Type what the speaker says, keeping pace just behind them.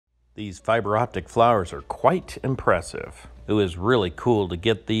These fiber optic flowers are quite impressive. It was really cool to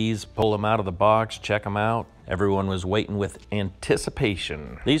get these, pull them out of the box, check them out. Everyone was waiting with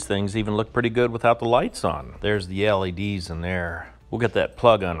anticipation. These things even look pretty good without the lights on. There's the LEDs in there. We'll get that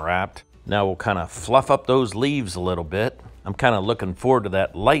plug unwrapped. Now we'll kind of fluff up those leaves a little bit. I'm kind of looking forward to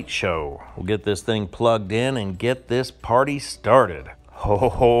that light show. We'll get this thing plugged in and get this party started.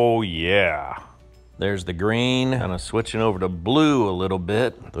 Oh yeah. There's the green, kind of switching over to blue a little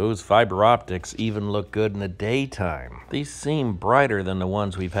bit. Those fiber optics even look good in the daytime. These seem brighter than the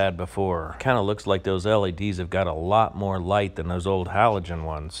ones we've had before. Kind of looks like those LEDs have got a lot more light than those old halogen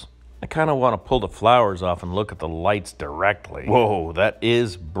ones. I kind of want to pull the flowers off and look at the lights directly. Whoa, that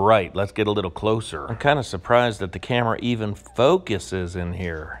is bright. Let's get a little closer. I'm kind of surprised that the camera even focuses in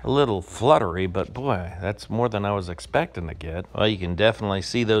here. A little fluttery, but boy, that's more than I was expecting to get. Well, you can definitely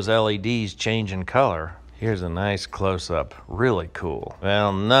see those LEDs changing color. Here's a nice close-up. Really cool.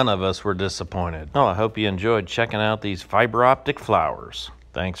 Well, none of us were disappointed. Oh, I hope you enjoyed checking out these fiber optic flowers.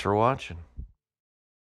 Thanks for watching.